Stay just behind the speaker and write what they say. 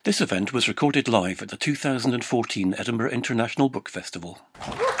This event was recorded live at the 2014 Edinburgh International Book Festival.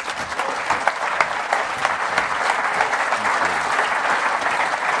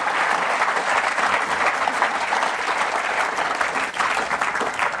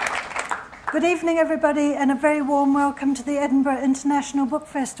 Good evening, everybody, and a very warm welcome to the Edinburgh International Book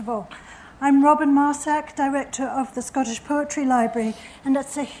Festival. I'm Robin Marsack, Director of the Scottish Poetry Library, and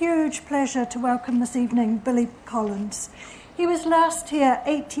it's a huge pleasure to welcome this evening Billy Collins. He was last here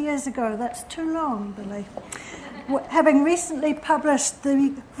 8 years ago. That's too long, Billy. Having recently published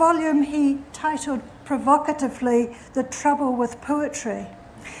the volume he titled provocatively, The Trouble with Poetry,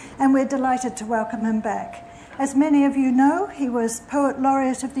 and we're delighted to welcome him back. As many of you know, he was Poet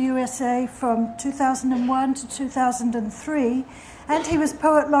Laureate of the USA from 2001 to 2003, and he was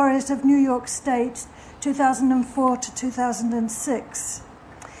Poet Laureate of New York State 2004 to 2006.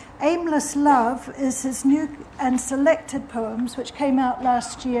 Aimless Love is his new and selected poems, which came out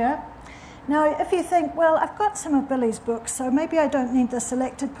last year. Now, if you think, well, I've got some of Billy's books, so maybe I don't need the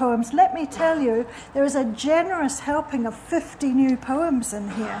selected poems, let me tell you, there is a generous helping of 50 new poems in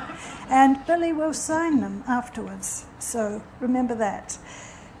here, and Billy will sign them afterwards, so remember that.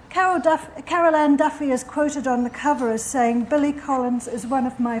 Carol Ann Duffy is quoted on the cover as saying, Billy Collins is one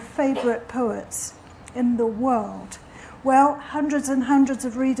of my favourite poets in the world. Well, hundreds and hundreds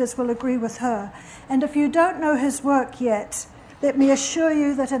of readers will agree with her, and if you don't know his work yet, let me assure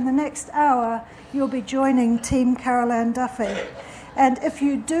you that in the next hour, you'll be joining Team Carol Ann Duffy. And if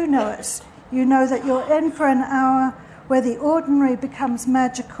you do know it, you know that you're in for an hour where the ordinary becomes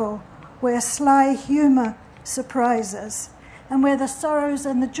magical, where sly humour surprises, and where the sorrows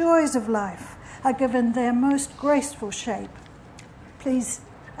and the joys of life are given their most graceful shape. Please,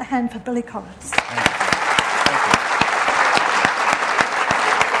 a hand for Billy Collins.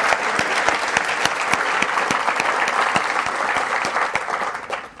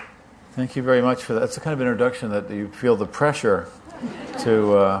 Thank you very much for that. It's the kind of introduction that you feel the pressure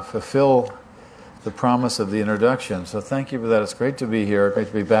to fulfill the promise of the introduction. So thank you for that. It's great to be here, great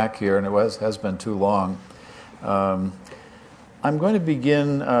to be back here, and it has been too long. I'm going to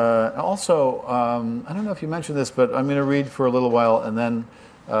begin also, I don't know if you mentioned this, but I'm going to read for a little while, and then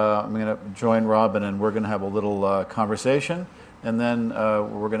I'm going to join Robin, and we're going to have a little conversation, and then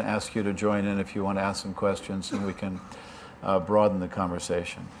we're going to ask you to join in if you want to ask some questions, and we can broaden the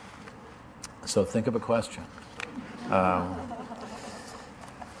conversation. So think of a question. I'm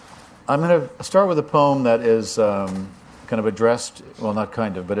going to start with a poem that is kind of addressed, well, not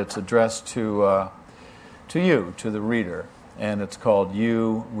kind of, but it's addressed to you, to the reader, and it's called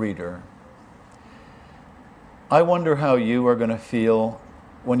You, Reader. I wonder how you are going to feel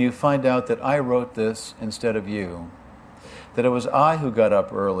when you find out that I wrote this instead of you, that it was I who got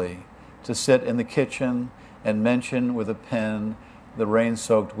up early to sit in the kitchen and mention with a pen the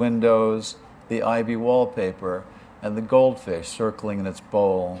rain-soaked windows, the ivy wallpaper, and the goldfish circling in its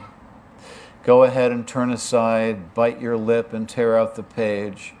bowl. Go ahead and turn aside, bite your lip and tear out the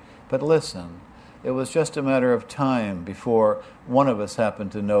page. But listen, it was just a matter of time before one of us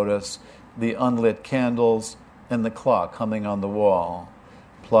happened to notice the unlit candles and the clock humming on the wall.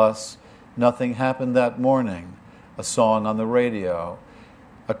 Plus, nothing happened that morning. A song on the radio,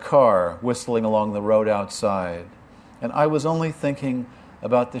 a car whistling along the road outside. And I was only thinking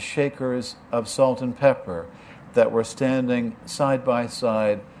about the shakers of salt and pepper that were standing side by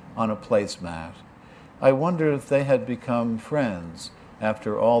side on a placemat. I wondered if they had become friends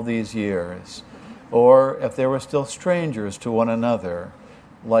after all these years, or if they were still strangers to one another,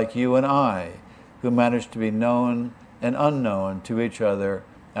 like you and I, who managed to be known and unknown to each other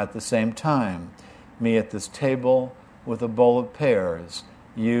at the same time, me at this table with a bowl of pears,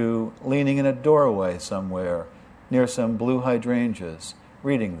 you leaning in a doorway somewhere near some blue hydrangeas,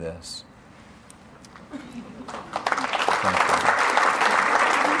 reading this. Thank you.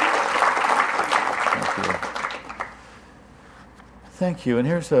 Thank you. Thank you. And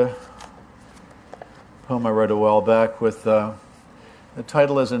here's a poem I wrote a while back with the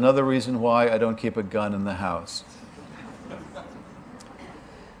title is Another Reason Why I Don't Keep a Gun in the House.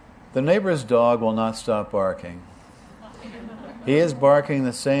 The neighbor's dog will not stop barking. He is barking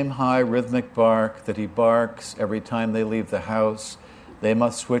the same high rhythmic bark that he barks every time they leave the house. They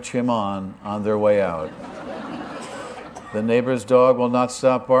must switch him on their way out. The neighbor's dog will not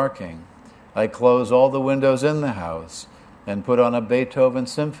stop barking. I close all the windows in the house and put on a Beethoven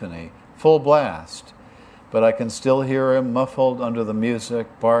symphony, full blast. But I can still hear him muffled under the music,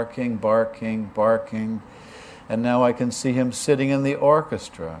 barking, barking, barking. And now I can see him sitting in the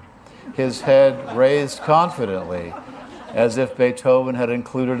orchestra, his head raised confidently, as if Beethoven had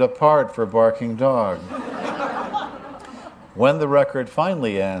included a part for barking dog. When the record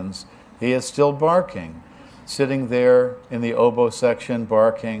finally ends, he is still barking, sitting there in the oboe section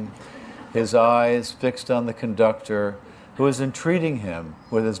barking, his eyes fixed on the conductor who is entreating him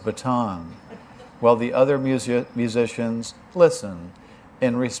with his baton, while the other musicians listen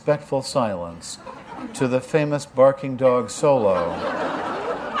in respectful silence to the famous barking dog solo,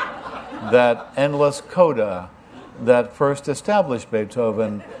 that endless coda that first established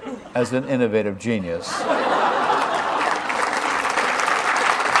Beethoven as an innovative genius.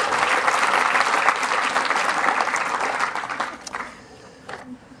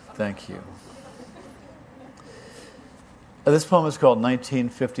 Thank you. This poem is called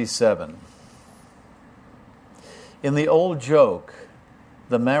 1957. In the old joke,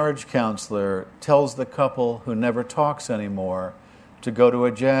 the marriage counselor tells the couple who never talks anymore to go to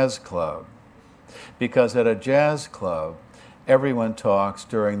a jazz club, because at a jazz club, everyone talks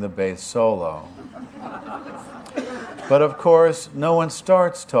during the bass solo. But of course, no one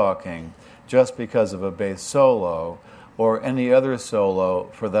starts talking just because of a bass solo, or any other solo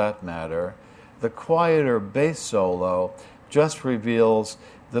for that matter. The quieter bass solo just reveals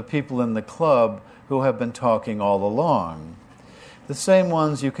the people in the club who have been talking all along. The same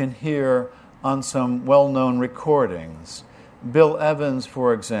ones you can hear on some well-known recordings. Bill Evans,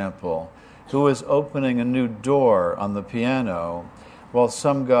 for example, who is opening a new door on the piano while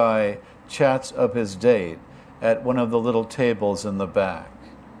some guy chats up his date at one of the little tables in the back.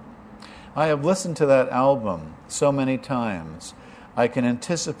 I have listened to that album so many times, I can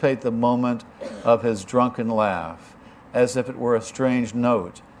anticipate the moment of his drunken laugh, as if it were a strange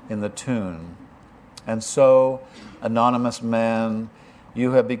note in the tune. And so, anonymous man,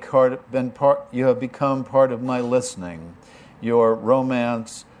 you have become part of my listening, your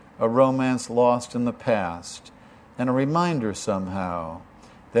romance, a romance lost in the past, and a reminder somehow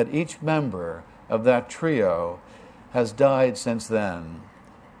that each member of that trio has died since then,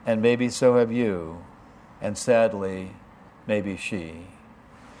 and maybe so have you, and sadly, maybe she.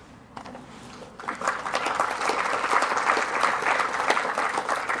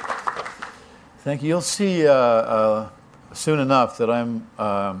 Thank you. You'll see soon enough that I'm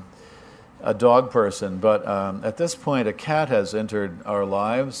a dog person, but at this point a cat has entered our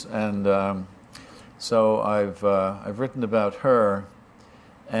lives, and so I've written about her,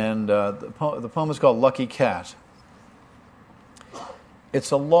 and the poem is called Lucky Cat. It's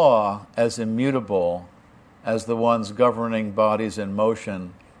a law as immutable as the ones governing bodies in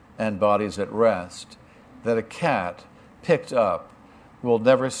motion and bodies at rest, that a cat picked up will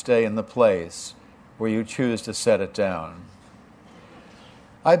never stay in the place where you choose to set it down.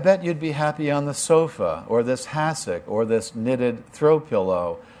 I bet you'd be happy on the sofa, or this hassock, or this knitted throw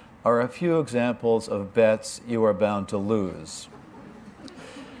pillow are a few examples of bets you are bound to lose.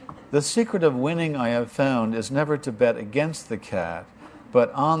 The secret of winning, I have found, is never to bet against the cat,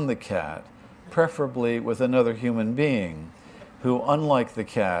 but on the cat, preferably with another human being, who, unlike the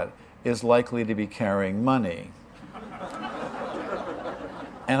cat, is likely to be carrying money.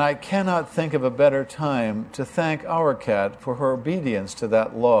 And I cannot think of a better time to thank our cat for her obedience to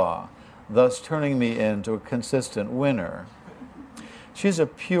that law, thus turning me into a consistent winner. She's a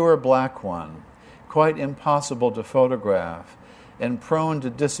pure black one, quite impossible to photograph, and prone to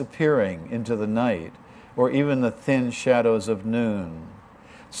disappearing into the night, or even the thin shadows of noon.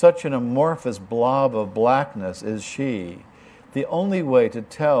 Such an amorphous blob of blackness is she. The only way to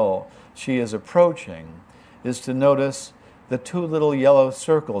tell she is approaching is to notice the two little yellow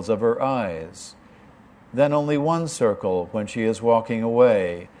circles of her eyes, then only one circle when she is walking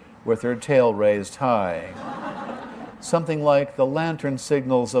away with her tail raised high. Something like the lantern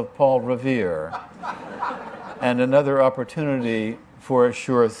signals of Paul Revere, and another opportunity for a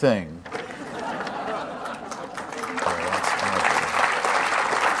sure thing.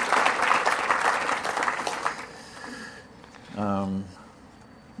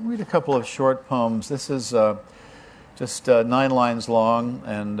 Read a couple of short poems. This is just 9 lines long,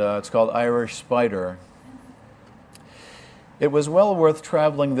 and it's called Irish Spider. It was well worth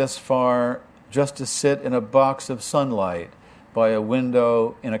traveling this far just to sit in a box of sunlight by a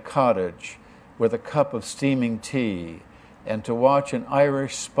window in a cottage with a cup of steaming tea, and to watch an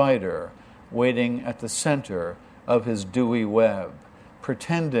Irish spider waiting at the center of his dewy web,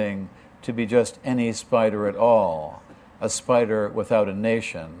 pretending to be just any spider at all, a spider without a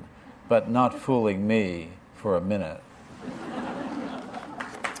nation, but not fooling me for a minute.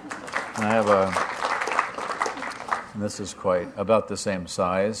 And I have and this is quite about the same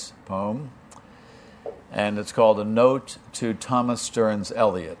size poem, and it's called A Note to Thomas Stearns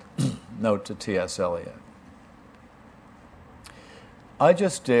Eliot, Note to T.S. Eliot. I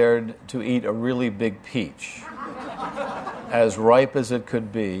just dared to eat a really big peach. as ripe as it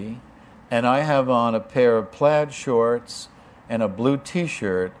could be, and I have on a pair of plaid shorts and a blue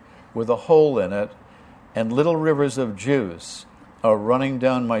t-shirt with a hole in it, and little rivers of juice are running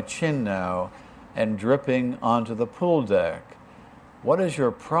down my chin now and dripping onto the pool deck. What is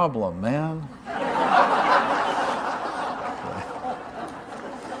your problem, man?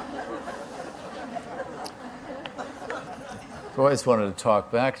 I've always wanted to talk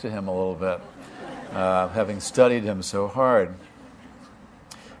back to him a little bit, having studied him so hard.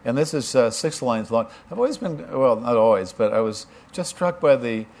 And this is 6 lines long. I've always been, well, not always, but I was just struck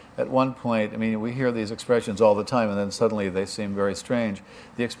by at one point, I mean, we hear these expressions all the time, and then suddenly they seem very strange.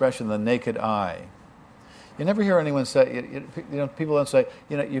 The expression, the naked eye. You never hear anyone say, people don't say,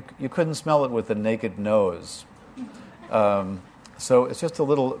 you couldn't smell it with the naked nose. So it's just a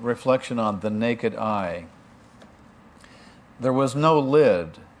little reflection on the naked eye. There was no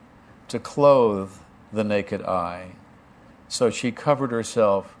lid to clothe the naked eye, so she covered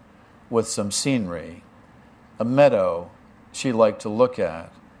herself with some scenery, a meadow she liked to look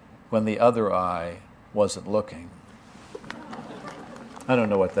at when the other eye wasn't looking. I don't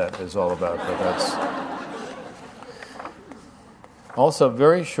know what that is all about, but that's also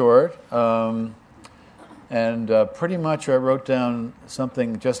very short, and pretty much I wrote down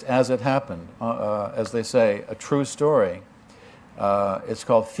something just as it happened, as they say, a true story. It's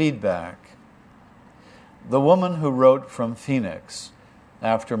called Feedback. The woman who wrote from Phoenix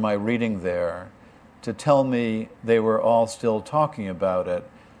after my reading there to tell me they were all still talking about it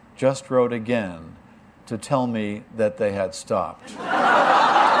just wrote again to tell me that they had stopped.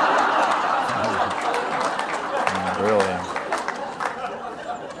 Really.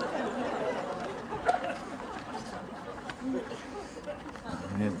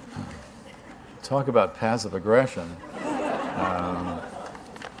 Talk about passive aggression.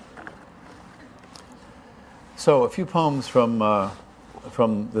 So a few poems from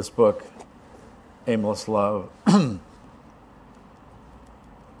this book, Aimless Love.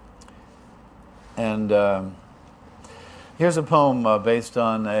 And here's a poem based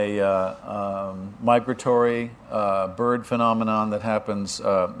on a migratory bird phenomenon that happens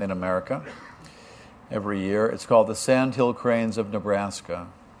in America every year. It's called the Sandhill Cranes of Nebraska.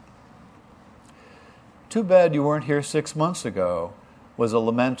 Too bad you weren't here 6 months ago, was a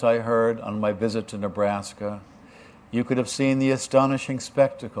lament I heard on my visit to Nebraska. You could have seen the astonishing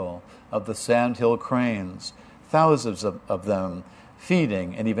spectacle of the sandhill cranes, thousands of them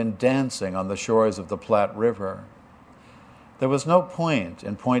feeding and even dancing on the shores of the Platte River. There was no point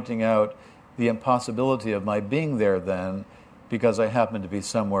in pointing out the impossibility of my being there then, because I happened to be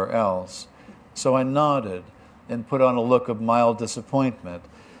somewhere else. So I nodded and put on a look of mild disappointment,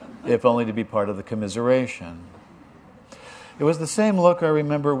 if only to be part of the commiseration. It was the same look I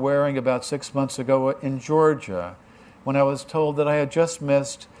remember wearing about 6 months ago in Georgia, when I was told that I had just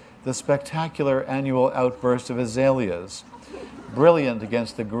missed the spectacular annual outburst of azaleas, brilliant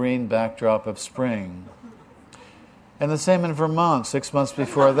against the green backdrop of spring. And the same in Vermont 6 months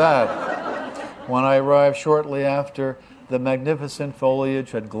before that, when I arrived shortly after the magnificent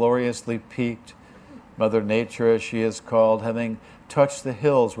foliage had gloriously peaked, Mother Nature, as she is called, having touched the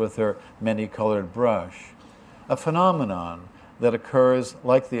hills with her many-colored brush, a phenomenon that occurs,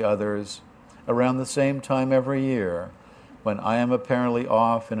 like the others, around the same time every year, when I am apparently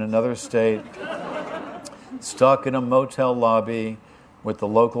off in another state, stuck in a motel lobby with the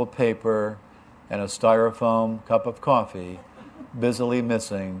local paper and a styrofoam cup of coffee, busily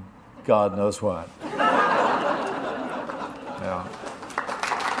missing God knows what. Yeah.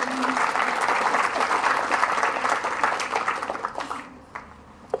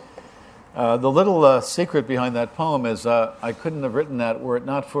 The little secret behind that poem is I couldn't have written that were it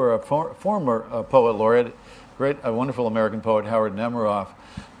not for a former poet laureate, a wonderful American poet, Howard Nemeroff.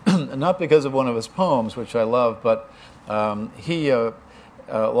 Not because of one of his poems, which I love, but he,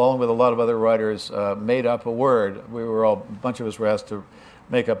 along with a lot of other writers, made up a word. A bunch of us were asked to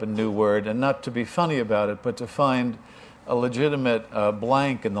make up a new word, and not to be funny about it, but to find a legitimate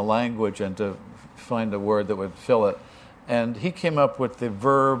blank in the language and to find a word that would fill it. And he came up with the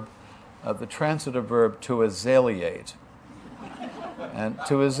verb, the transitive verb to azaleate. And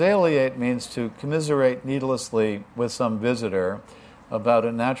to azaleate means to commiserate needlessly with some visitor about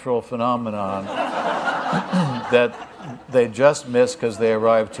a natural phenomenon that they just miss because they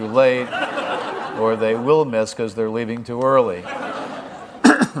arrived too late, or they will miss because they're leaving too early.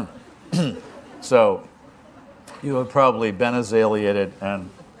 So you have probably been azaleated and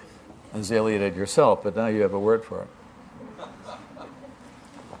azaleated yourself, but now you have a word for it.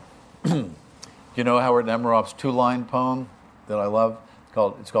 You know Howard Nemeroff's 2-line poem that I love?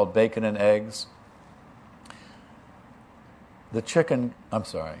 It's called Bacon and Eggs. The chicken, I'm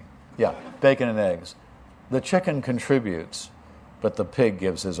sorry, yeah, bacon and eggs. The chicken contributes, but the pig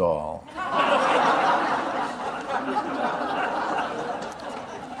gives his all.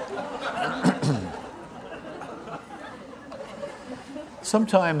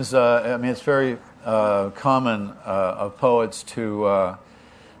 Sometimes, it's very common of poets to,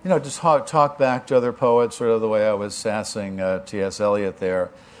 just talk back to other poets, sort of the way I was sassing T.S. Eliot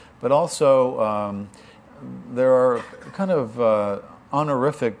there. But also, there are kind of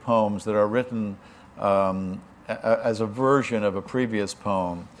honorific poems that are written as a version of a previous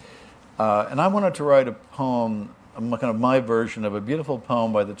poem. And I wanted to write a poem, kind of my version of a beautiful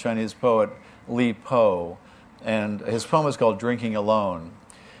poem by the Chinese poet Li Po. And his poem is called Drinking Alone.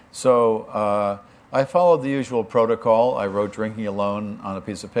 So I followed the usual protocol. I wrote Drinking Alone on a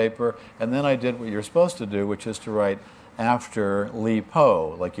piece of paper, and then I did what you're supposed to do, which is to write after Li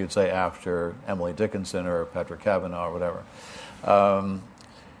Po, like you'd say after Emily Dickinson or Patrick Kavanagh or whatever.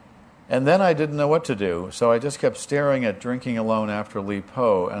 And then I didn't know what to do, so I just kept staring at Drinking Alone after Li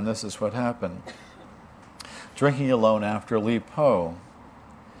Po, and this is what happened. Drinking Alone after Li Po.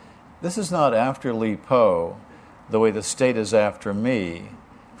 This is not after Li Po, the way the state is after me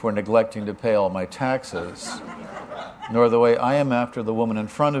for neglecting to pay all my taxes, nor the way I am after the woman in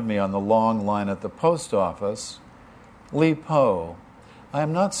front of me on the long line at the post office. Li Po, I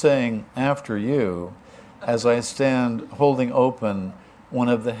am not saying after you, as I stand holding open one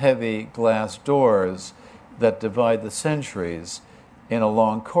of the heavy glass doors that divide the centuries in a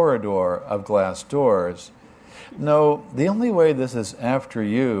long corridor of glass doors. No, the only way this is after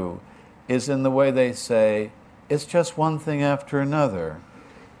you is in the way they say, it's just one thing after another,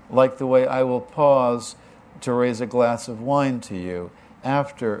 like the way I will pause to raise a glass of wine to you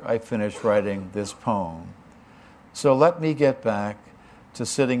after I finish writing this poem. So let me get back to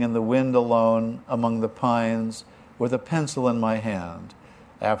sitting in the wind alone among the pines with a pencil in my hand.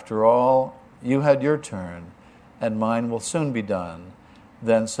 After all, you had your turn, and mine will soon be done.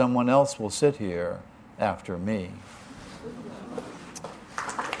 Then someone else will sit here after me.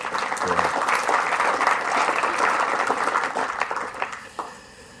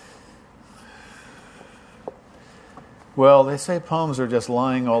 Well, they say poems are just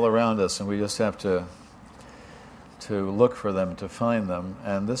lying all around us, and we just have to look for them, to find them.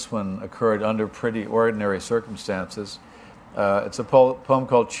 And this one occurred under pretty ordinary circumstances. It's a poem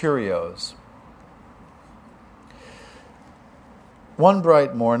called Cheerios. One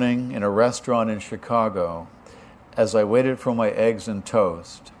bright morning in a restaurant in Chicago, as I waited for my eggs and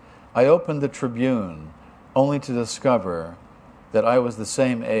toast, I opened the Tribune only to discover that I was the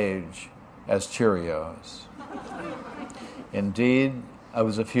same age as Cheerios. Indeed, I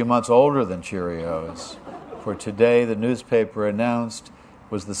was a few months older than Cheerios, for today the newspaper announced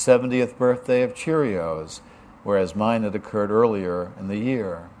was the 70th birthday of Cheerios, whereas mine had occurred earlier in the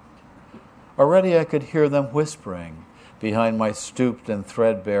year. Already I could hear them whispering behind my stooped and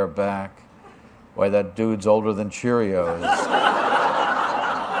threadbare back, why, that dude's older than Cheerios.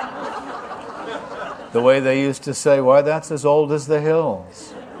 The way they used to say, why, that's as old as the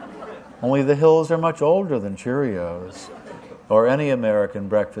hills. Only the hills are much older than Cheerios, or any American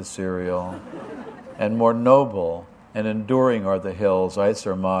breakfast cereal, and more noble and enduring are the hills, I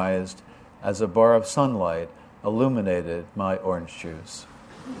surmised, as a bar of sunlight illuminated my orange juice.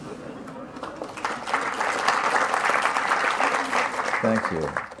 Thank you.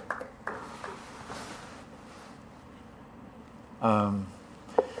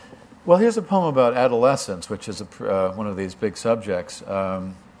 Well, here's a poem about adolescence, which is one of these big subjects.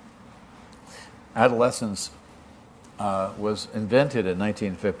 Adolescence was invented in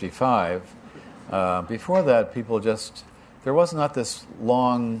 1955. Before that, there was not this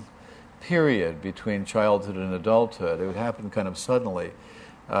long period between childhood and adulthood. It would happen kind of suddenly.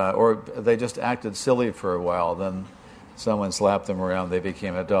 Or they just acted silly for a while, then someone slapped them around, they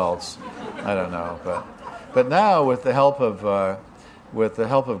became adults. I don't know. But now, with the help of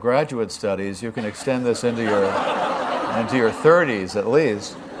graduate studies, you can extend this into your 30s at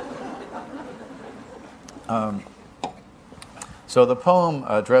least. So the poem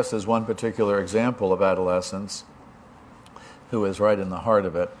addresses one particular example of adolescence, who is right in the heart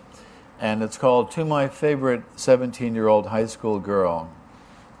of it, and it's called To My Favorite 17-Year-Old High School Girl.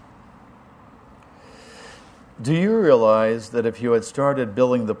 Do you realize that if you had started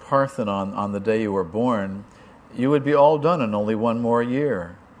building the Parthenon on the day you were born, you would be all done in only one more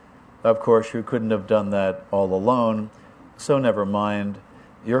year? Of course, you couldn't have done that all alone, so never mind.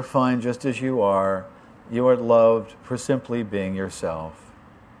 You're fine just as you are. You are loved for simply being yourself.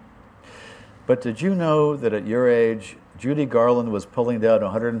 But did you know that at your age, Judy Garland was pulling down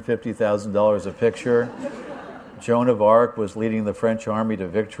 $150,000 a picture Joan of Arc was leading the French army to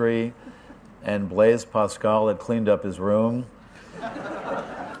victory, and Blaise Pascal had cleaned up his room.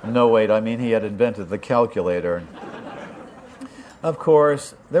 No, wait, I mean he had invented the calculator. Of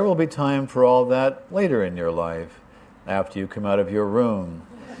course, there will be time for all that later in your life, after you come out of your room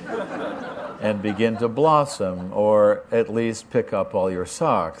and begin to blossom, or at least pick up all your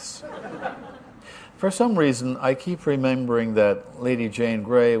socks. For some reason, I keep remembering that Lady Jane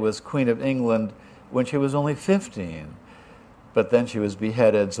Grey was Queen of England when she was only 15, but then she was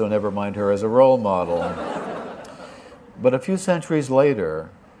beheaded, so never mind her as a role model. But a few centuries later,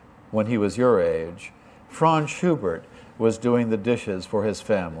 when he was your age, Franz Schubert was doing the dishes for his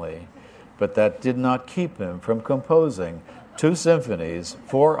family, but that did not keep him from composing 2 symphonies,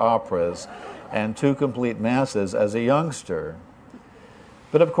 4 operas, and 2 complete masses as a youngster.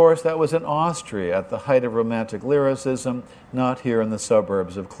 But of course, that was in Austria at the height of Romantic lyricism, not here in the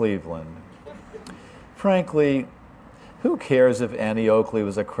suburbs of Cleveland. Frankly, who cares if Annie Oakley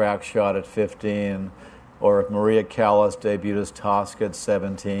was a crack shot at 15, or if Maria Callas debuted as Tosca at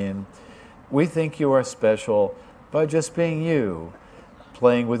 17? We think you are special by just being you,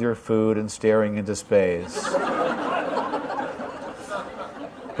 playing with your food and staring into space.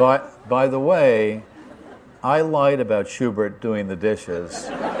 But, by the way, I lied about Schubert doing the dishes,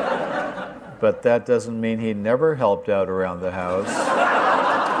 but that doesn't mean he never helped out around the house.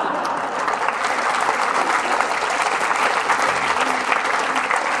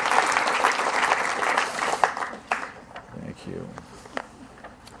 Thank you.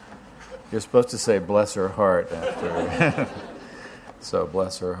 You're supposed to say, bless her heart, after. So,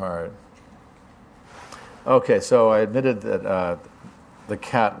 bless her heart. Okay, so I admitted that the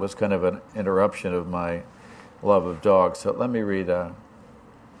cat was kind of an interruption of my love of dogs. So let me read a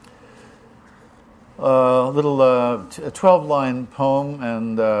little 12-line poem,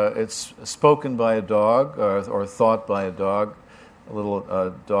 and it's spoken by a dog, or thought by a dog, a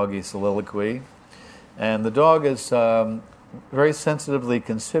little doggy soliloquy. And the dog is very sensitively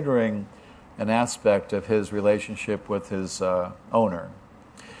considering an aspect of his relationship with his owner.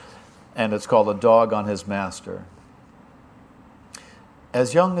 And it's called A Dog on His Master.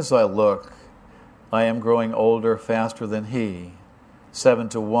 As young as I look, I am growing older faster than he. 7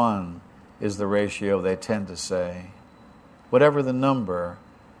 to 1 is the ratio they tend to say. Whatever the number,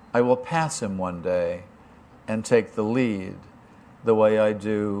 I will pass him one day and take the lead, the way I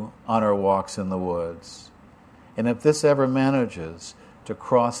do on our walks in the woods. And if this ever manages to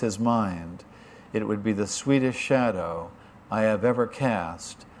cross his mind, it would be the sweetest shadow I have ever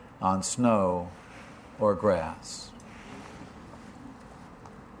cast on snow or grass.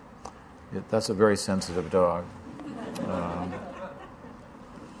 That's a very sensitive dog.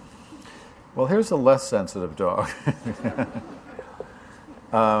 Well, here's a less sensitive dog.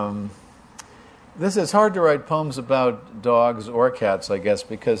 This is hard to write poems about dogs or cats, I guess,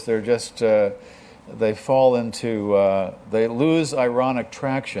 because they're just, they fall into, they lose ironic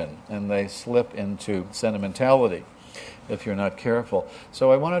traction and they slip into sentimentality if you're not careful.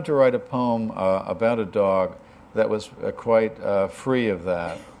 So I wanted to write a poem about a dog that was quite free of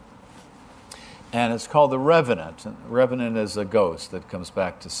that. And it's called The Revenant. Revenant is a ghost that comes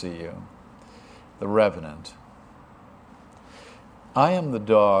back to see you. The Revenant. I am the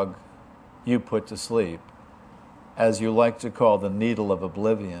dog you put to sleep, as you like to call the needle of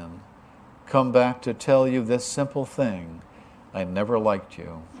oblivion. Come back to tell you this simple thing: I never liked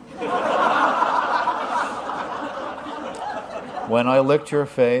you. When I licked your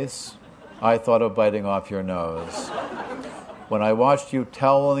face, I thought of biting off your nose. When I watched you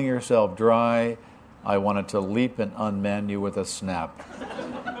toweling yourself dry, I wanted to leap and unman you with a snap.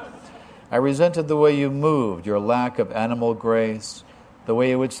 I resented the way you moved, your lack of animal grace, the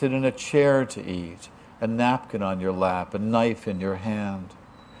way you would sit in a chair to eat, a napkin on your lap, a knife in your hand.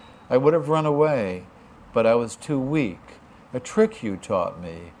 I would have run away, but I was too weak, a trick you taught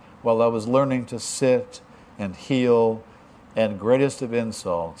me while I was learning to sit and heel, and greatest of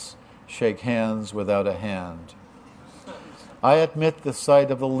insults, shake hands without a hand. I admit the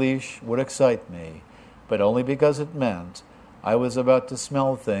sight of the leash would excite me, but only because it meant I was about to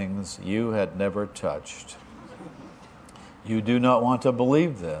smell things you had never touched. You do not want to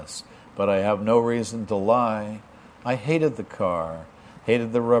believe this, but I have no reason to lie. I hated the car,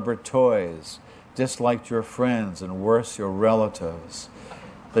 hated the rubber toys, disliked your friends, and worse, your relatives.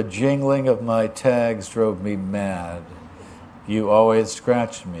 The jingling of my tags drove me mad. You always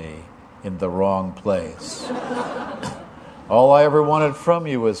scratched me in the wrong place. All I ever wanted from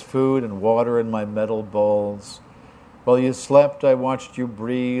you was food and water in my metal bowls. While you slept, I watched you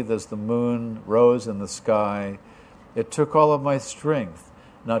breathe as the moon rose in the sky. It took all of my strength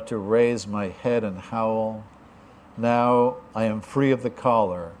not to raise my head and howl. Now I am free of the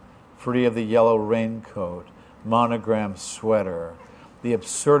collar, free of the yellow raincoat, monogrammed sweater, the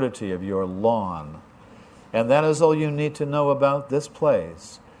absurdity of your lawn. And that is all you need to know about this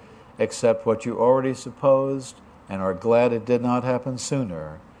place, except what you already supposed and are glad it did not happen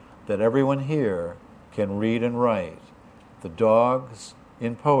sooner, that everyone here can read and write, the dogs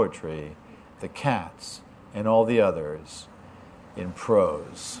in poetry, the cats and all the others in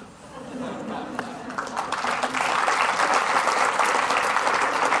prose.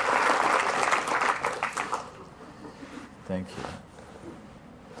 Thank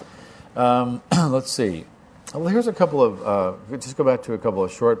you. Let's see. Well, here's a couple of, just go back to a couple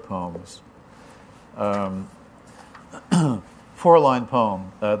of short poems. Four-line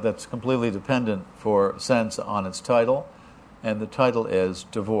poem that's completely dependent for sense on its title, and the title is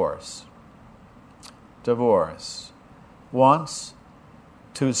Divorce. Divorce. Once,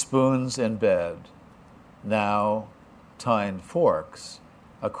 2 spoons in bed. Now, tined forks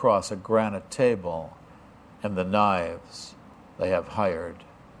across a granite table, and the knives they have hired.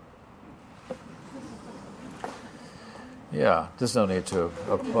 Yeah, there's no need to.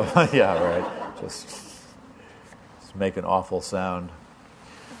 Yeah, right. Just make an awful sound.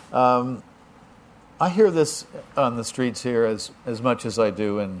 I hear this on the streets here as much as I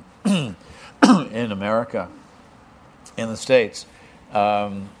do in in America, in the States,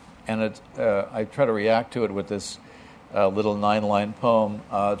 and I try to react to it with this little 9-line poem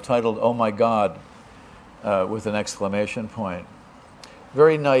titled "Oh My God," with an exclamation point.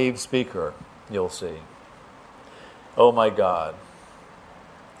 Very naive speaker, you'll see. Oh my God.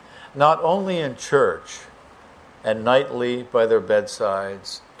 Not only in church and nightly by their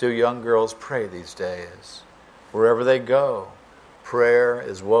bedsides do young girls pray these days. Wherever they go, prayer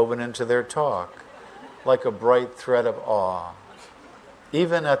is woven into their talk like a bright thread of awe.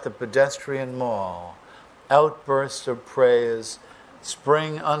 Even at the pedestrian mall, outbursts of praise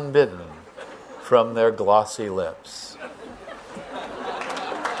spring unbidden from their glossy lips.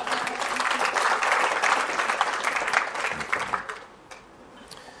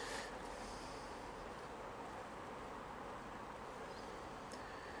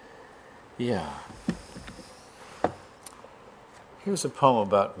 Yeah. Here's a poem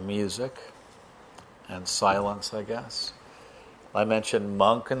about music and silence, I guess. I mentioned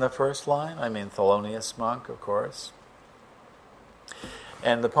monk in the first line. I mean Thelonious Monk, of course.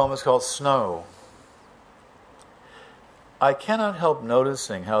 And the poem is called Snow. I cannot help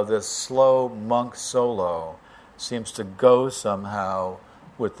noticing how this slow monk solo seems to go somehow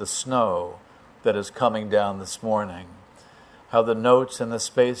with the snow that is coming down this morning. How the notes and the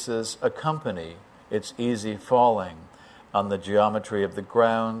spaces accompany its easy falling on the geometry of the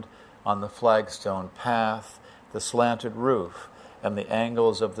ground, on the flagstone path, the slanted roof, and the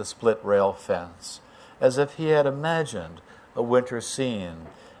angles of the split-rail fence, as if he had imagined a winter scene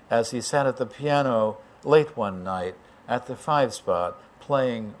as he sat at the piano late one night at the 5-spot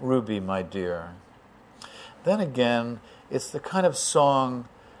playing Ruby, My Dear. Then again, it's the kind of song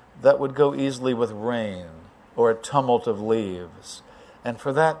that would go easily with rain or a tumult of leaves. And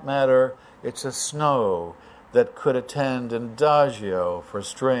for that matter, it's a snow that could attend Adagio for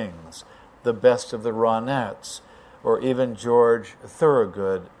strings, the best of the Ronettes, or even George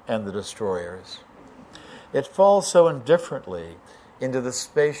Thorogood and the Destroyers. It falls so indifferently into the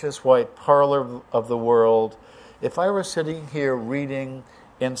spacious white parlor of the world. If I were sitting here reading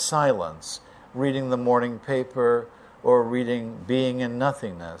in silence, reading the morning paper, or reading Being in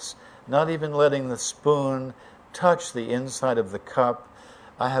Nothingness, not even letting the spoon touch the inside of the cup,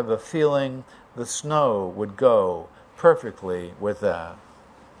 I have a feeling the snow would go perfectly with that.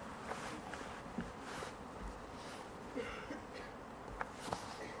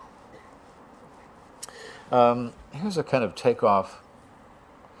 Here's a kind of takeoff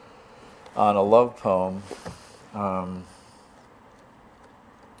on a love poem.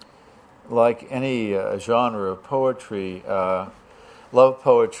 Like any genre of poetry, love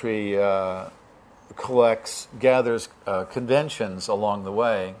poetry gathers conventions along the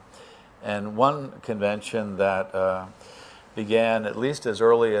way. And one convention that began at least as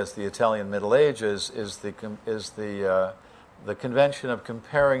early as the Italian Middle Ages is the convention of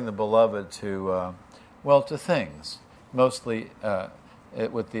comparing the beloved to things, mostly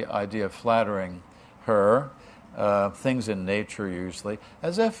with the idea of flattering her, things in nature usually,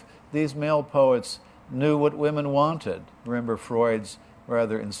 as if these male poets knew what women wanted. Remember Freud's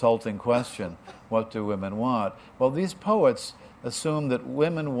rather insulting question, what do women want? Well, these poets assumed that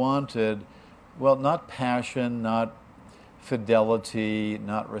women wanted, not passion, not fidelity,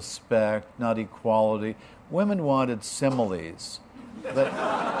 not respect, not equality. Women wanted similes.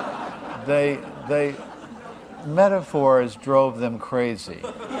 They metaphors drove them crazy.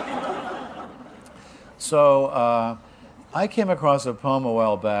 So I came across a poem a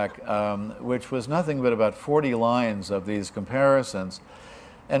while back, which was nothing but about 40 lines of these comparisons.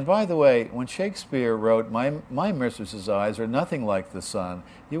 And by the way, when Shakespeare wrote, my mistress's eyes are nothing like the sun,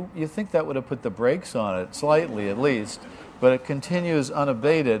 you think that would have put the brakes on it, slightly at least, but it continues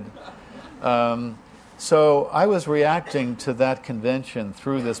unabated. So I was reacting to that convention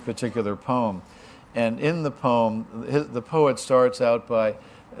through this particular poem. And in the poem, the poet starts out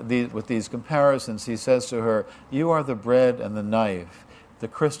with these comparisons. He says to her, "You are the bread and the knife, the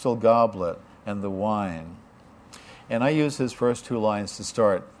crystal goblet and the wine." And I use his first two lines to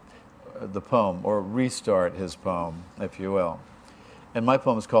start the poem, or restart his poem, if you will. And my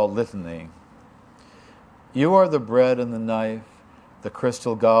poem is called Litany. You are the bread and the knife, the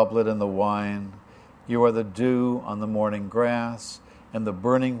crystal goblet and the wine. You are the dew on the morning grass and the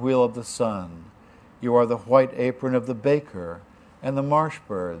burning wheel of the sun. You are the white apron of the baker and the marsh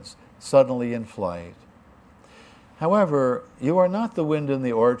birds suddenly in flight. However, you are not the wind in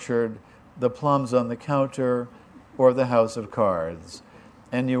the orchard, the plums on the counter, or the house of cards,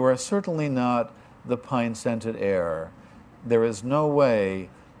 and you are certainly not the pine-scented air. There is no way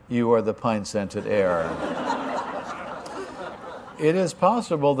you are the pine-scented air. It is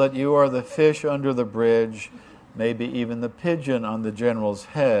possible that you are the fish under the bridge, maybe even the pigeon on the general's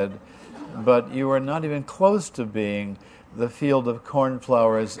head, but you are not even close to being the field of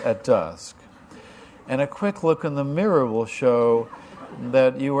cornflowers at dusk. And a quick look in the mirror will show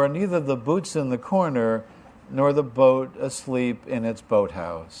that you are neither the boots in the corner nor the boat asleep in its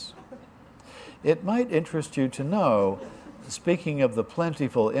boathouse. It might interest you to know, speaking of the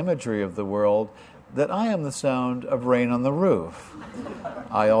plentiful imagery of the world, that I am the sound of rain on the roof.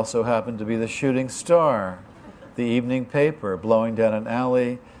 I also happen to be the shooting star, the evening paper blowing down an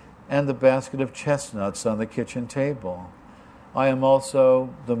alley, and the basket of chestnuts on the kitchen table. I am also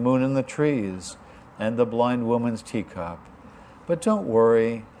the moon in the trees and the blind woman's teacup. But don't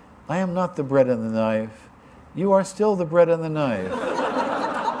worry, I am not the bread and the knife. You are still the bread and the knife.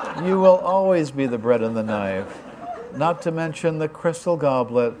 You will always be the bread and the knife, not to mention the crystal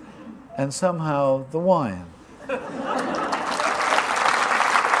goblet and somehow the wine.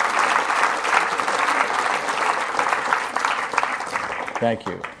 Thank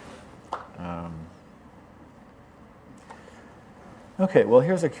you. Okay, well,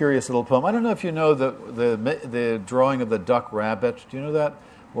 here's a curious little poem. I don't know if you know the drawing of the duck rabbit. Do you know that?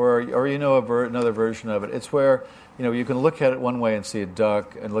 Or you know another version of it. It's where you can look at it one way and see a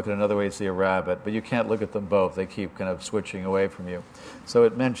duck, and look at another way and see a rabbit, but you can't look at them both. They keep kind of switching away from you. So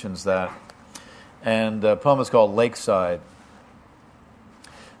it mentions that. And the poem is called Lakeside.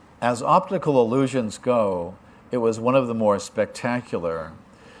 As optical illusions go, it was one of the more spectacular.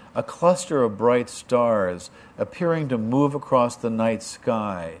 A cluster of bright stars appearing to move across the night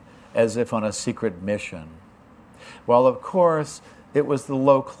sky as if on a secret mission. While, of course, it was the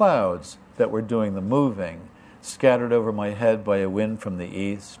low clouds that were doing the moving, scattered over my head by a wind from the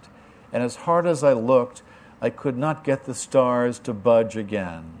east, and as hard as I looked, I could not get the stars to budge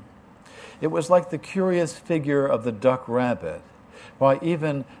again. It was like the curious figure of the duck rabbit, while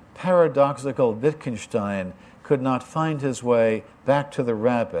even paradoxical Wittgenstein could not find his way back to the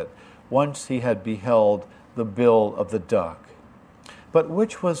rabbit once he had beheld the bill of the duck. But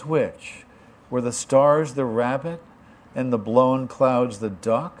which was which? Were the stars the rabbit and the blown clouds the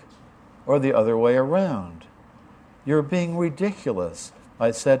duck, or the other way around? You're being ridiculous,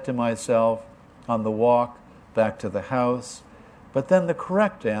 I said to myself on the walk back to the house, but then the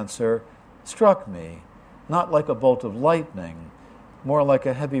correct answer struck me, not like a bolt of lightning, more like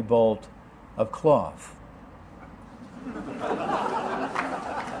a heavy bolt of cloth.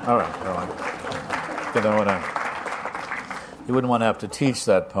 All right. You wouldn't want to have to teach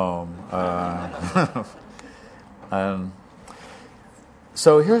that poem.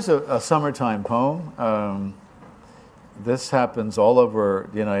 So here's a summertime poem. This happens all over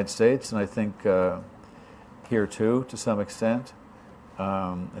the United States, and I think here too, to some extent.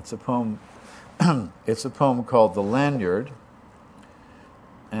 It's a poem. It's a poem called "The Lanyard,"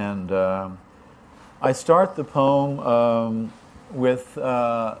 and I start the poem with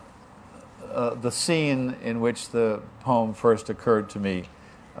the scene in which the poem first occurred to me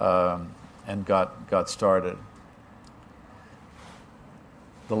and got started.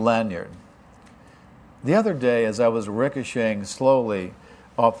 The Lanyard. The other day, as I was ricocheting slowly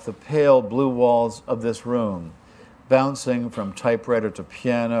off the pale blue walls of this room, bouncing from typewriter to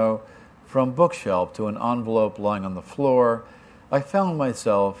piano, from bookshelf to an envelope lying on the floor, I found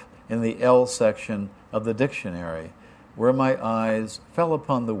myself in the L section of the dictionary, where my eyes fell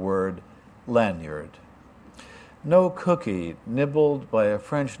upon the word lanyard. No cookie nibbled by a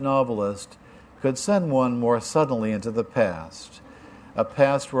French novelist could send one more suddenly into the past, a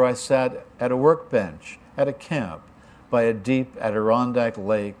past where I sat at a workbench, at a camp, by a deep Adirondack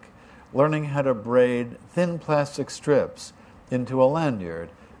lake, learning how to braid thin plastic strips into a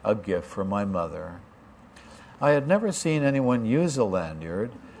lanyard, a gift from my mother. I had never seen anyone use a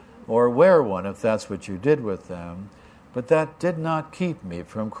lanyard, or wear one if that's what you did with them, but that did not keep me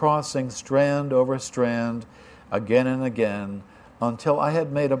from crossing strand over strand again and again until I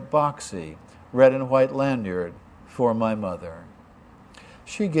had made a boxy red and white lanyard for my mother.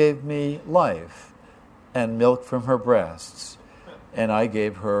 She gave me life and milk from her breasts, and I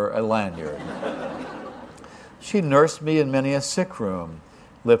gave her a lanyard. She nursed me in many a sick room,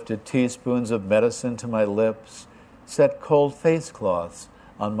 lifted teaspoons of medicine to my lips, set cold face cloths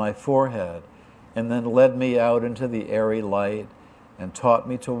on my forehead, and then led me out into the airy light and taught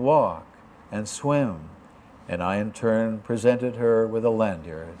me to walk and swim, and I in turn presented her with a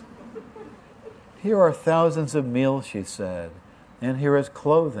lanyard. Here are thousands of meals, she said, and here is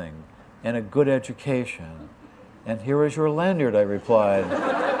clothing and a good education. And here is your lanyard, I replied,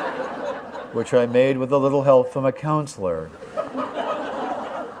 which I made with a little help from a counselor.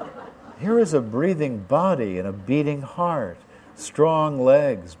 Here is a breathing body and a beating heart, strong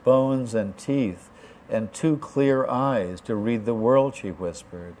legs, bones, and teeth, and 2 clear eyes to read the world, she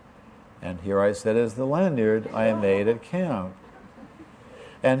whispered. And here I said is the lanyard I made at camp.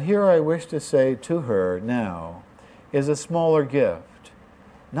 And here I wish to say to her now is a smaller gift,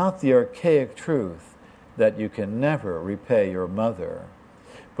 not the archaic truth that you can never repay your mother,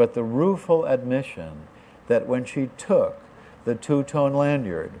 but the rueful admission that when she took the 2-tone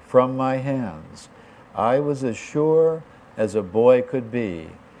lanyard from my hands, I was as sure as a boy could be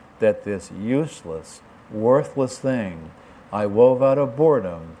that this useless, worthless thing I wove out of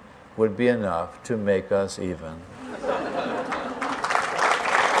boredom would be enough to make us even.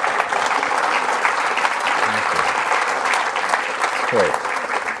 Great.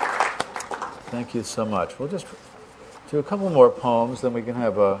 Thank you so much. We'll just do a couple more poems, then we can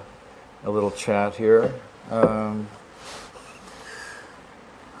have a little chat here. A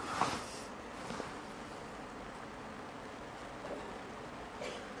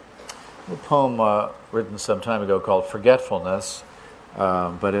poem written some time ago called Forgetfulness,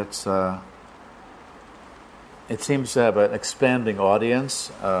 but it seems to have an expanding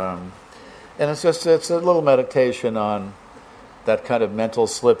audience, and it's a little meditation on that kind of mental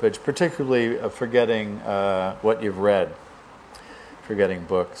slippage, particularly forgetting what you've read, forgetting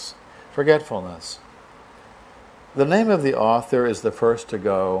books. Forgetfulness. The name of the author is the first to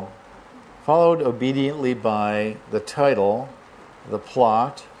go, followed obediently by the title, the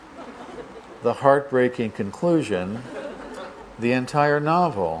plot, the heartbreaking conclusion, the entire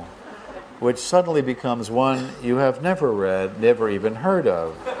novel, which suddenly becomes one you have never read, never even heard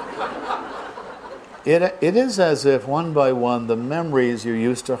of. It is as if one by one the memories you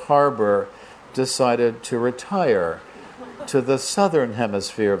used to harbor decided to retire to the southern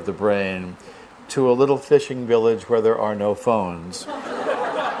hemisphere of the brain, to a little fishing village where there are no phones.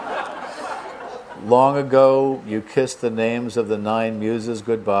 Long ago, you kissed the names of the 9 muses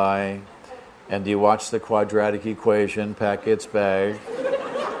goodbye, and you watched the quadratic equation pack its bag.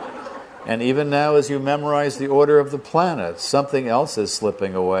 And even now, as you memorize the order of the planets, something else is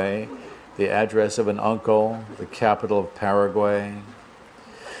slipping away. The address of an uncle, the capital of Paraguay.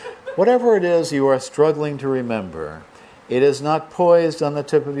 Whatever it is you are struggling to remember, it is not poised on the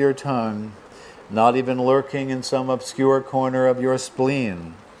tip of your tongue, not even lurking in some obscure corner of your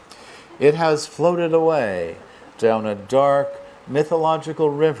spleen. It has floated away down a dark, mythological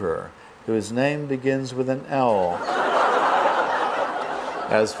river whose name begins with an L,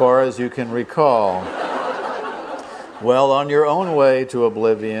 as far as you can recall. Well, on your own way to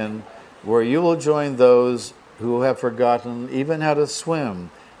oblivion, where you will join those who have forgotten even how to swim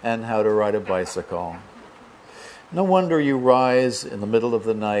and how to ride a bicycle. No wonder you rise in the middle of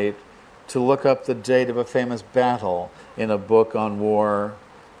the night to look up the date of a famous battle in a book on war.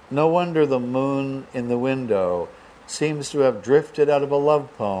 No wonder the moon in the window seems to have drifted out of a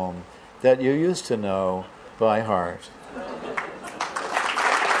love poem that you used to know by heart.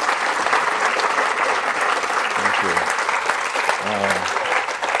 Thank you.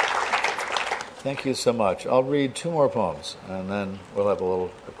 Thank you so much. I'll read 2 more poems, and then we'll have a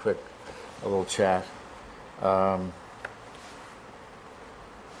little chat.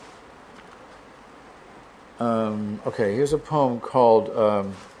 Okay, here's a poem called,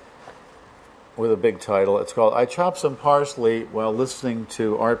 with a big title. It's called I Chopped Some Parsley While Listening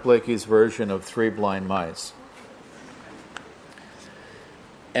to Art Blakey's version of 3 Blind Mice.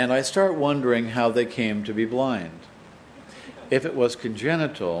 And I start wondering how they came to be blind. If it was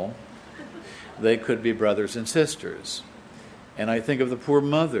congenital, they could be brothers and sisters. And I think of the poor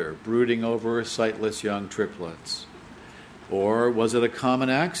mother brooding over her sightless young triplets. Or was it a common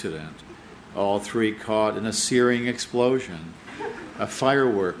accident? All three caught in a searing explosion, a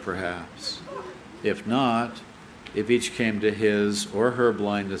firework perhaps. If not, if each came to his or her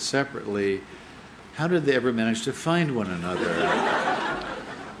blindness separately, how did they ever manage to find one another?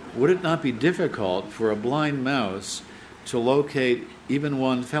 Would it not be difficult for a blind mouse to locate even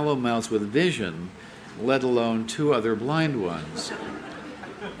one fellow mouse with vision, let alone two other blind ones?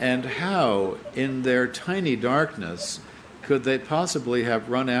 And how, in their tiny darkness, could they possibly have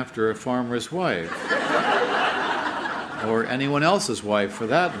run after a farmer's wife? Or anyone else's wife, for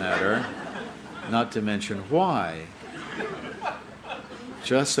that matter, not to mention why?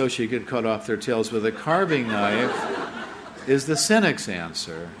 Just so she could cut off their tails with a carving knife is the cynic's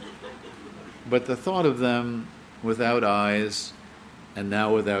answer. But the thought of them without eyes and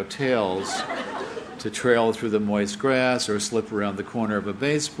now without tails to trail through the moist grass or slip around the corner of a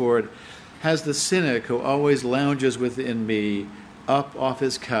baseboard has the cynic who always lounges within me up off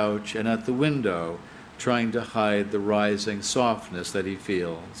his couch and at the window, trying to hide the rising softness that he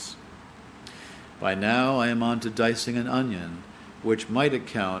feels. By now I am on to dicing an onion, which might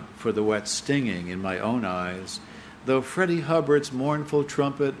account for the wet stinging in my own eyes, though Freddie Hubbard's mournful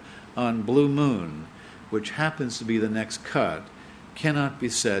trumpet on Blue Moon, which happens to be the next cut, cannot be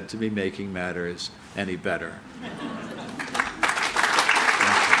said to be making matters any better.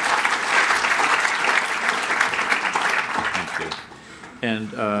 Thank you. And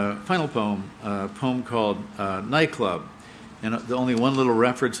final poem, a poem called Nightclub. And the only one little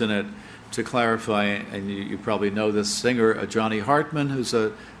reference in it to clarify, and you probably know this singer, Johnny Hartman, who's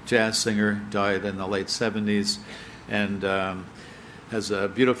a jazz singer, died in the late 70s, and has a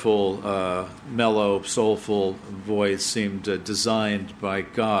beautiful, mellow, soulful voice, seemed designed by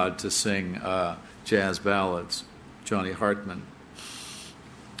God to sing jazz ballads. Johnny Hartman.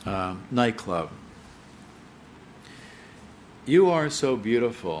 Nightclub. You are so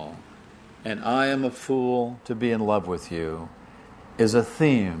beautiful, and I am a fool to be in love with you, is a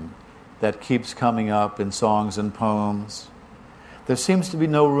theme that keeps coming up in songs and poems. There seems to be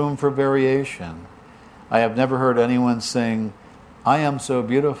no room for variation. I have never heard anyone sing, I am so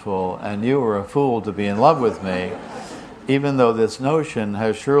beautiful and you are a fool to be in love with me, even though this notion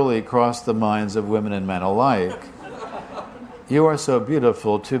has surely crossed the minds of women and men alike. You are so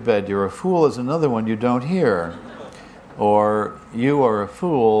beautiful, too bad you're a fool is another one you don't hear. Or, you are a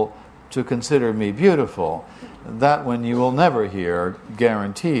fool to consider me beautiful. That one you will never hear,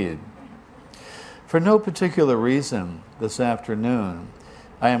 guaranteed. For no particular reason, this afternoon,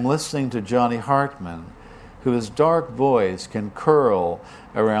 I am listening to Johnny Hartman, whose dark voice can curl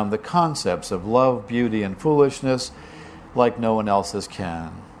around the concepts of love, beauty, and foolishness like no one else's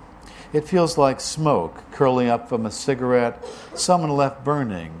can. It feels like smoke curling up from a cigarette someone left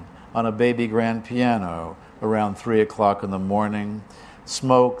burning on a baby grand piano around 3 o'clock in the morning,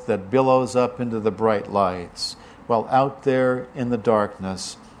 smoke that billows up into the bright lights, while out there in the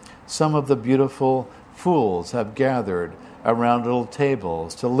darkness, some of the beautiful fools have gathered around little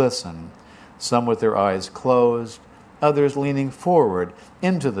tables to listen, some with their eyes closed, others leaning forward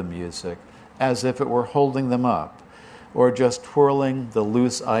into the music as if it were holding them up, or just twirling the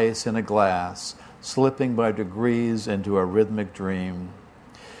loose ice in a glass, slipping by degrees into a rhythmic dream.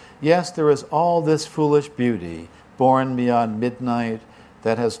 Yes, there is all this foolish beauty, born beyond midnight,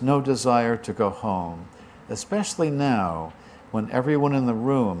 that has no desire to go home, especially now when everyone in the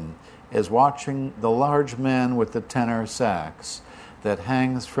room is watching the large man with the tenor sax that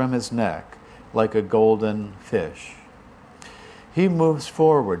hangs from his neck like a golden fish. He moves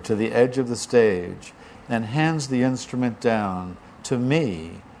forward to the edge of the stage and hands the instrument down to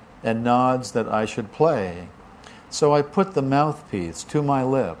me and nods that I should play. So I put the mouthpiece to my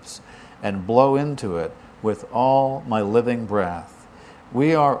lips and blow into it with all my living breath.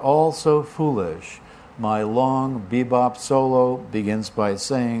 We are all so foolish. My long bebop solo begins by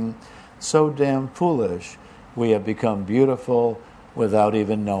saying, so damn foolish, we have become beautiful without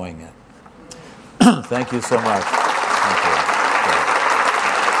even knowing it. Thank you so much. Thank you.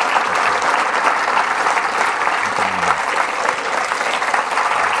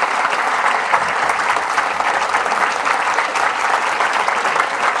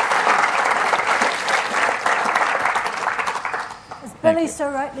 Billy so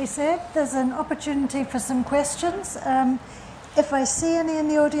rightly said, there's an opportunity for some questions. If I see any in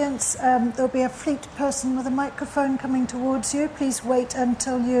the audience, there'll be a fleet person with a microphone coming towards you. Please wait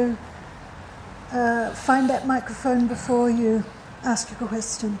until you find that microphone before you ask a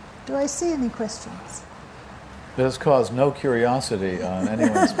question. Do I see any questions? It has caused no curiosity on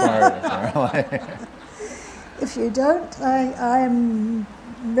anyone's part, apparently. If you don't, I am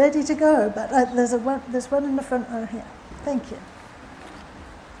ready to go, but there's one in the front row here. Thank you.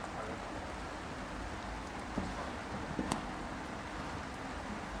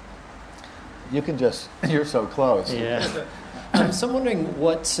 You can just, you're so close. Yeah. So I'm wondering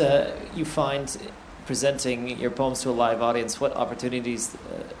what you find presenting your poems to a live audience, what opportunities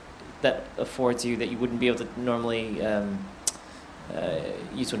that affords you that you wouldn't be able to normally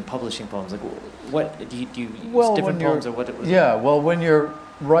use when publishing poems. Like, what do you use different poems or what? Yeah, well, when you're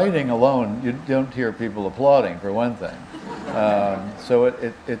writing alone, you don't hear people applauding, for one thing. So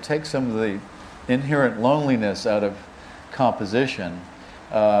it takes some of the inherent loneliness out of composition.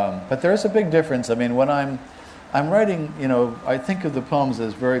 But there's a big difference. I mean, when I'm writing, I think of the poems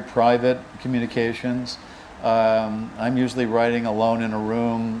as very private communications. I'm usually writing alone in a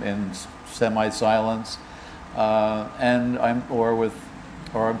room in semi-silence, and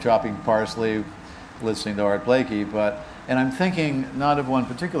I'm chopping parsley, listening to Art Blakey. And I'm thinking not of one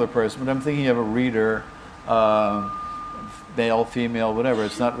particular person, but I'm thinking of a reader, male, female, whatever.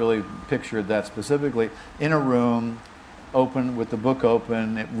 It's not really pictured that specifically, in a room, open, with the book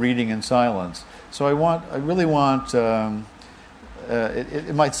open, reading in silence. So I really want.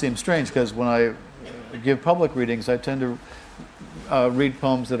 It might seem strange because when I give public readings, I tend to read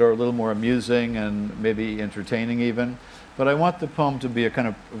poems that are a little more amusing and maybe entertaining even. But I want the poem to be a kind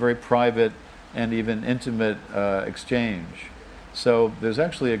of very private and even intimate exchange. So there's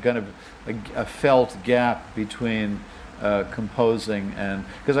actually a kind of a felt gap between composing and,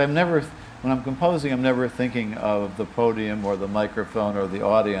 because when I'm composing, I'm never thinking of the podium or the microphone or the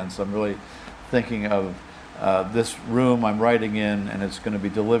audience. I'm really thinking of this room I'm writing in, and it's going to be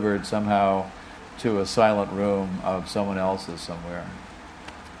delivered somehow to a silent room of someone else's somewhere.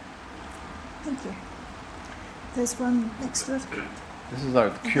 Thank you. There's one next to it. This is our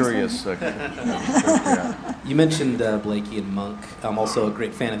curious. You mentioned Blakey and Monk. I'm also a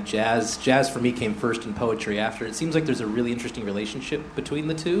great fan of jazz. Jazz for me came first and poetry after. It seems like there's a really interesting relationship between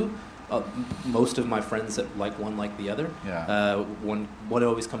the two. Most of my friends that like one like the other. Yeah. One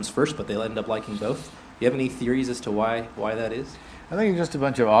always comes first, but they'll end up liking both. Do you have any theories as to why that is? I think it's just a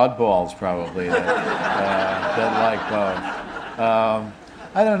bunch of oddballs, probably, that like both.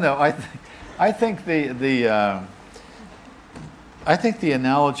 I don't know. I think the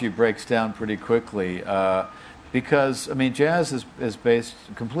analogy breaks down pretty quickly because jazz is based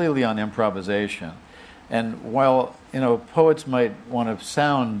completely on improvisation, and while poets might want to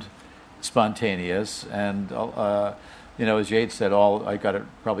sound spontaneous, and as Yeats said,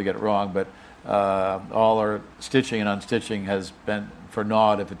 probably get it wrong, but all our stitching and unstitching has been for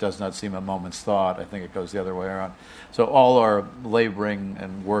naught if it does not seem a moment's thought. I think it goes the other way around. So all our laboring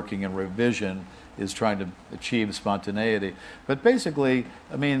and working and revision is trying to achieve spontaneity. But basically,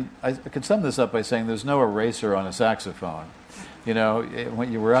 I could sum this up by saying there's no eraser on a saxophone. When a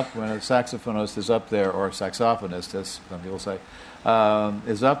saxophonist is up there, or a saxophonist, as some people say,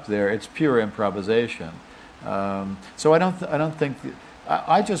 is up there, it's pure improvisation. So I don't think.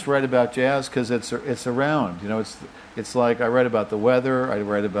 I just write about jazz because it's around. It's like I write about the weather, I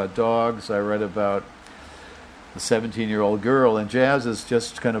write about dogs, I write about a 17-year-old girl, and jazz is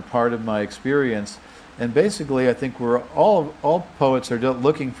just kind of part of my experience. And basically, I think we're all poets are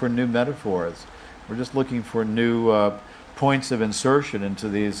looking for new metaphors. We're just looking for new points of insertion into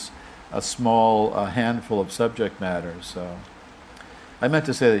a small handful of subject matters. So I meant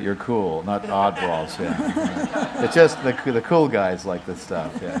to say that you're cool, not oddballs. Yeah. It's just the cool guys like this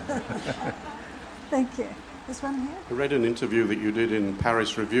stuff. Yeah. Thank you. This one here? I read an interview that you did in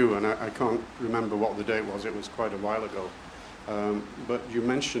Paris Review, and I can't remember what the date was. It was quite a while ago. But you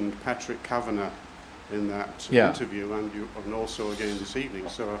mentioned Patrick Kavanagh in that interview, and also again this evening.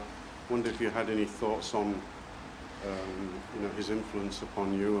 So I wonder if you had any thoughts on his influence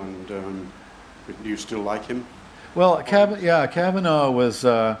upon you, and do you still like him? Well, Kavanagh was,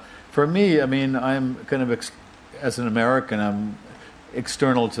 for me, I'm kind of, as an American, I'm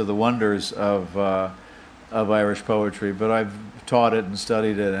external to the wonders of Irish poetry, but I've taught it and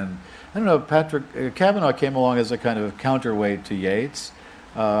studied it, and I don't know, Kavanagh came along as a kind of counterweight to Yeats,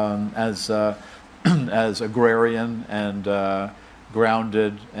 as agrarian and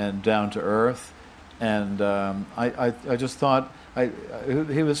grounded and down to earth, and I just thought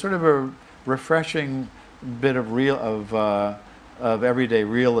he was sort of a refreshing bit of everyday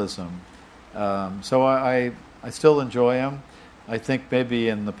realism. So I still enjoy him. I think maybe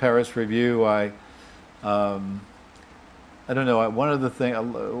in the Paris Review I don't know.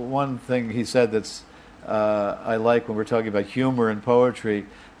 One thing he said that's I like when we're talking about humor in poetry.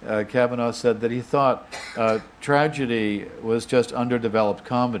 Kavanaugh said that he thought tragedy was just underdeveloped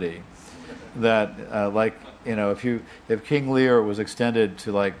comedy. That if King Lear was extended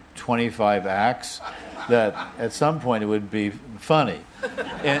to like 25 acts, that at some point it would be funny,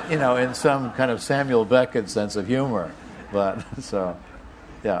 in some kind of Samuel Beckett sense of humor. But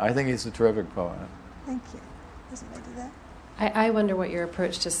I think he's a terrific poet. Thank you. Doesn't matter that. I wonder what your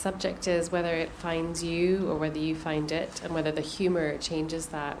approach to subject is, whether it finds you or whether you find it, and whether the humour changes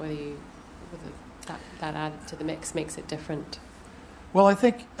that, whether that added to the mix makes it different. Well, I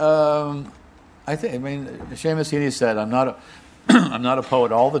think Seamus Heaney said, I'm not a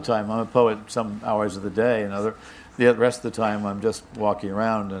poet all the time. I'm a poet some hours of the day, and the rest of the time I'm just walking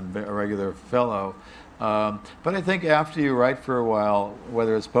around and a regular fellow. But I think after you write for a while,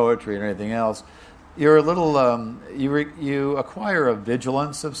 whether it's poetry or anything else, you're a little, you acquire a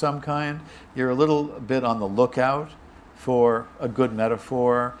vigilance of some kind. You're a little bit on the lookout for a good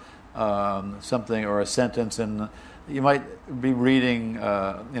metaphor, something or a sentence, and you might be reading,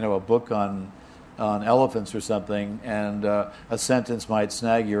 a book on elephants or something, and a sentence might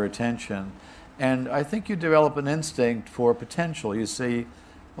snag your attention, and I think you develop an instinct for potential. You see,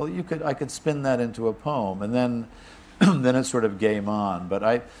 well, I could spin that into a poem, and then it's sort of game on. But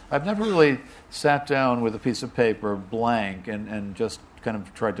I've never really sat down with a piece of paper blank and just kind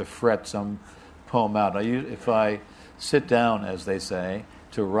of tried to fret some poem out. If I sit down, as they say,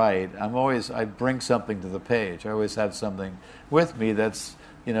 to write, I bring something to the page. I always have something with me that's,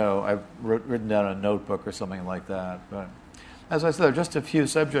 I've written down a notebook or something like that. But as I said, there are just a few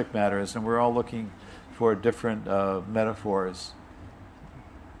subject matters, and we're all looking for different metaphors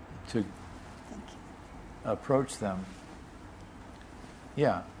to approach them.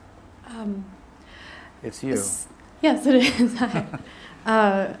 Yeah. It's you. Yes, it is.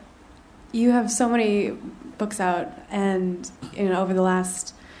 Hi. You have so many books out, and over the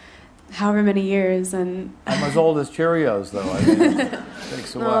last however many years, and I'm as old as Cheerios, though. I mean, it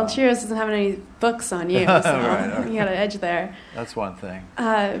takes a while. Well, Cheerios doesn't have any books on you, so right. You got an edge there. That's one thing.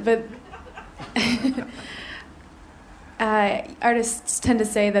 But artists tend to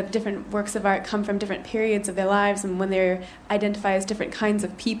say that different works of art come from different periods of their lives, and when they're identified as different kinds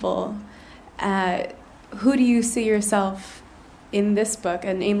of people. Who do you see yourself in this book,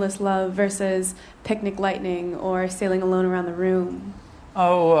 an Aimless Love versus Picnic Lightning or Sailing Alone Around the Room?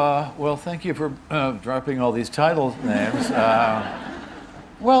 Oh, well, thank you for dropping all these title names.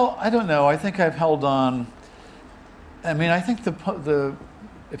 Well, I don't know. I think I've held on. I mean, I think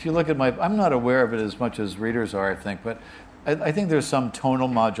if you look at I'm not aware of it as much as readers are, I think, but I think there's some tonal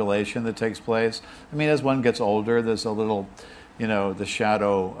modulation that takes place. I mean, as one gets older, there's a little, the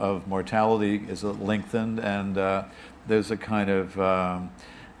shadow of mortality is lengthened, and there's a kind of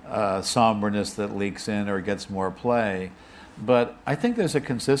somberness that leaks in or gets more play. But I think there's a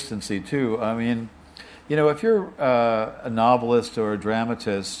consistency, too. I mean, if you're a novelist or a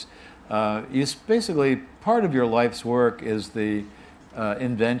dramatist, basically part of your life's work is the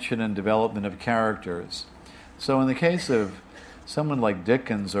invention and development of characters. So in the case of someone like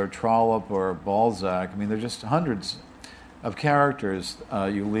Dickens or Trollope or Balzac, I mean, there are just hundreds of characters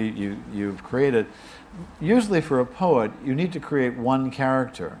you've created. Usually for a poet, you need to create one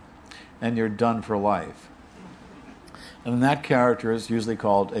character, and you're done for life. And that character is usually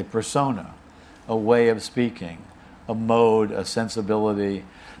called a persona, a way of speaking, a mode, a sensibility,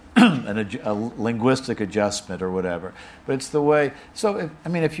 a linguistic adjustment or whatever. But it's the way. So,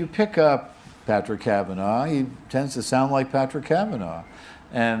 if you pick up Patrick Kavanagh, he tends to sound like Patrick Kavanagh.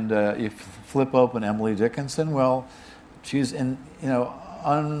 And you flip open Emily Dickinson, well, she's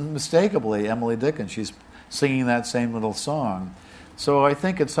unmistakably Emily Dickinson. She's singing that same little song. So I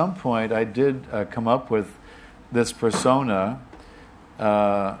think at some point I did come up with this persona,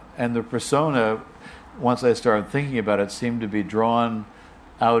 and the persona, once I started thinking about it, seemed to be drawn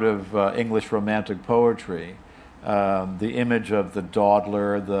out of English Romantic poetry. The image of the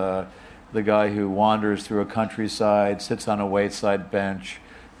dawdler, the guy who wanders through a countryside, sits on a wayside bench,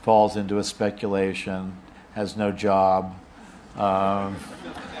 falls into a speculation, has no job, and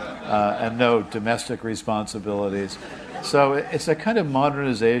no domestic responsibilities. So it's a kind of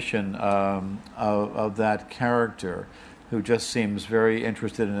modernization of that character who just seems very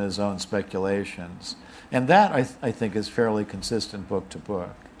interested in his own speculations. And that, I think, is fairly consistent book to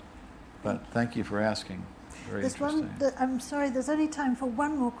book. But thank you for asking. Very interesting. I'm sorry, there's only time for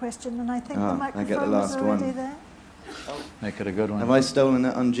one more question, and I think the I microphone get the is last already one. there. Make it a good one. Have I stolen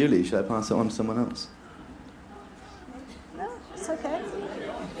that unduly? Should I pass it on to someone else? No, it's okay.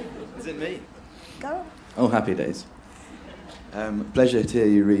 Is it me? Go. Oh, happy days. Pleasure to hear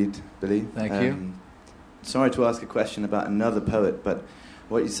you read, Billy. Thank you. sorry to ask a question about another poet, but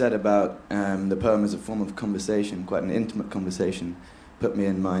what you said about the poem as a form of conversation, quite an intimate conversation, put me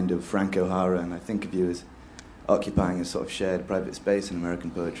in mind of Frank O'Hara, and I think of you as occupying a sort of shared private space in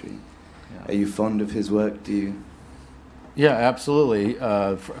American poetry. Yeah. Are you fond of his work? Do you? Yeah, absolutely.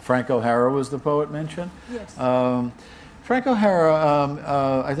 Frank O'Hara was the poet mentioned. Yes. Frank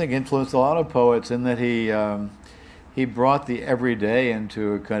O'Hara, I think, influenced a lot of poets in that he brought the everyday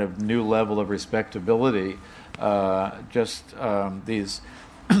into a kind of new level of respectability. These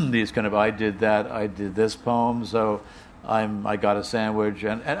these kind of I did this poem, so I got a sandwich,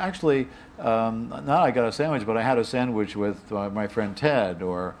 and actually not I got a sandwich, but I had a sandwich with my friend Ted,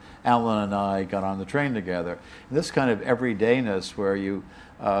 or Alan and I got on the train together. And this kind of everydayness where you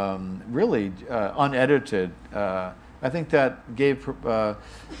really unedited. I think that gave the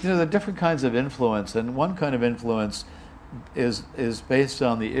different kinds of influence, and one kind of influence is based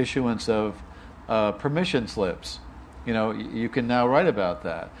on the issuance of permission slips. You can now write about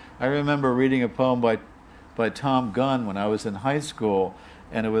that. I remember reading a poem by Tom Gunn when I was in high school,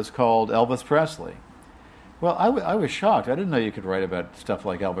 and it was called Elvis Presley. Well, I was shocked. I didn't know you could write about stuff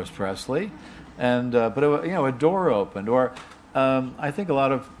like Elvis Presley, and but a door opened. Or I think a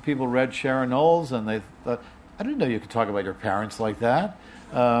lot of people read Sharon Knowles, and they thought, I didn't know you could talk about your parents like that.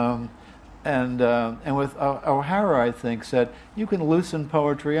 And with O'Hara, I think, said you can loosen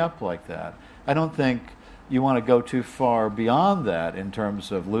poetry up like that. I don't think you want to go too far beyond that in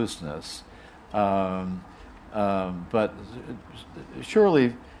terms of looseness. But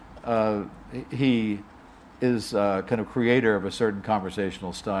surely he is kind of creator of a certain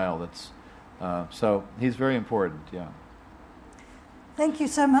conversational style. So he's very important. Yeah. Thank you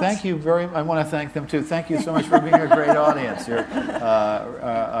so much. Thank you very much. I want to thank them too. Thank you so much for being a great audience.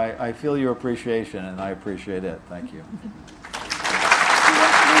 I feel your appreciation, and I appreciate it. Thank you.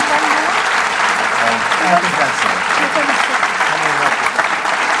 I think that's it.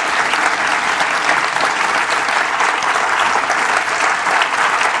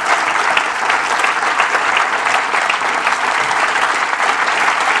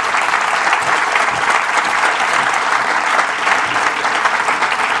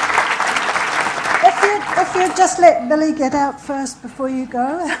 Just let Billy get out first before you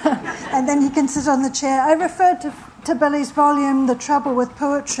go, and then he can sit on the chair. I referred to Billy's volume, The Trouble with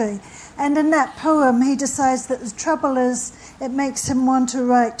Poetry, and in that poem he decides that the trouble is it makes him want to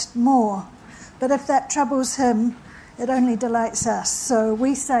write more. But if that troubles him, it only delights us. So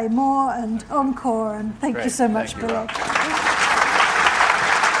we say more and encore, and thank you so much, Billy.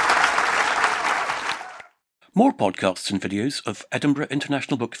 More podcasts and videos of Edinburgh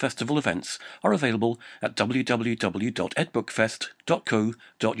International Book Festival events are available at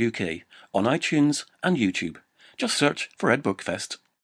www.edbookfest.co.uk on iTunes and YouTube. Just search for Ed Book Fest.